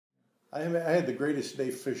I had the greatest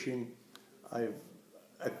day fishing I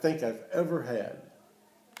think I've ever had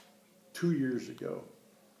 2 years ago.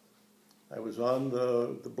 I was on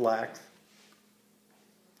the Black,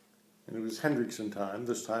 and it was Hendrickson time,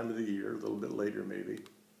 this time of the year, a little bit later maybe.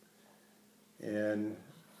 And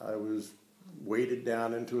I was weighted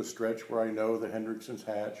down into a stretch where I know the Hendrickson's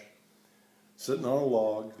hatch, sitting on a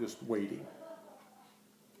log, just waiting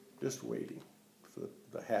for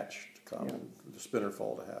the hatch to come and for the spinner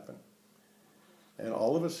fall to happen. And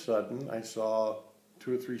all of a sudden, I saw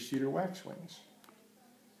 2 or 3 cedar waxwings.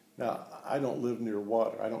 Now, I don't live near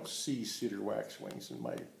water. I don't see cedar waxwings in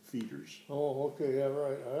my feeders. Oh, okay, yeah,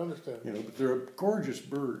 right. I understand. You know, but they're a gorgeous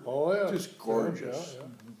bird. Oh, yeah. Just gorgeous. Yeah,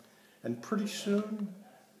 yeah. And pretty soon,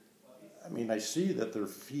 I mean, I see that they're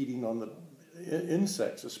feeding on the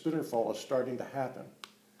insects. The spinner fall is starting to happen.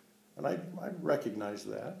 And I recognize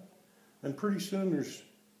that. And pretty soon there's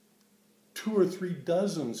 2 or 3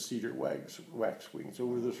 dozen cedar waxwings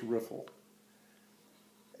over this riffle.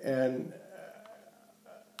 And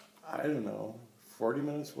I don't know, 40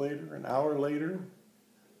 minutes later, an hour later,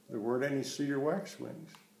 there weren't any cedar waxwings.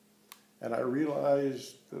 And I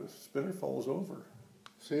realized the spinner fall's over.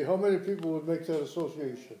 See, how many people would make that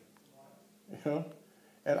association? You know?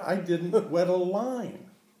 And I didn't wet a line.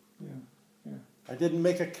 Yeah. I didn't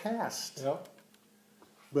make a cast. Yeah.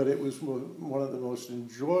 But it was one of the most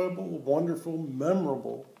enjoyable, wonderful,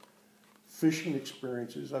 memorable fishing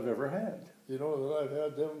experiences I've ever had. You know that I've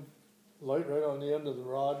had them light right on the end of the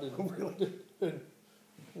rod and, Really? and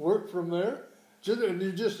work from there. And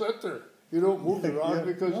you just sit there. You don't move the rod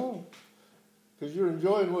because you're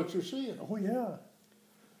enjoying what you're seeing. Oh, yeah.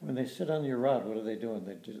 When they sit on your rod, what are they doing?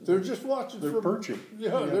 They're just watching. They're perching.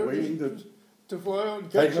 Yeah, they're waiting to fly out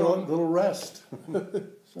and catch take a little rest.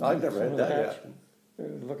 I've never had that happen.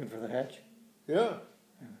 They're looking for the hatch? Yeah.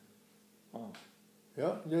 Oh.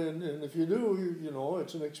 Yeah, and if you do, you know,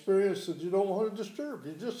 it's an experience that you don't want to disturb.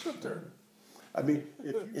 You just sit there. I mean,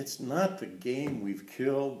 it's not the game we've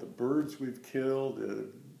killed, the birds we've killed, the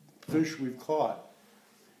fish we've caught.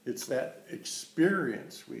 It's that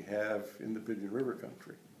experience we have in the Pigeon River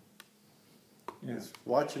Country. Yeah. It's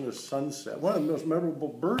watching a sunset. One of the most memorable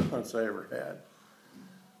bird hunts I ever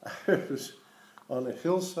had. It was on a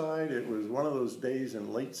hillside. It was one of those days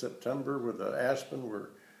in late September where the aspen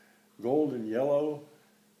were golden yellow,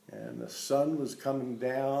 and the sun was coming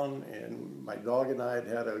down, and my dog and I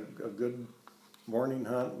had a good morning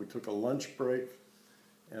hunt. We took a lunch break,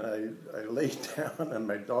 and I laid down, and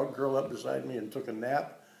my dog curled up beside me and took a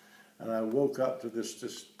nap, and I woke up to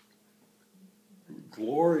this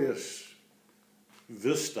glorious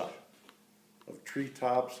vista of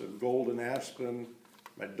treetops, of golden aspen,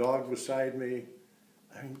 my dog beside me.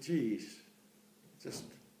 I mean, geez, just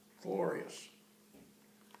glorious.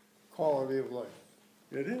 Quality of life.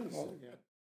 It is. Well, yeah.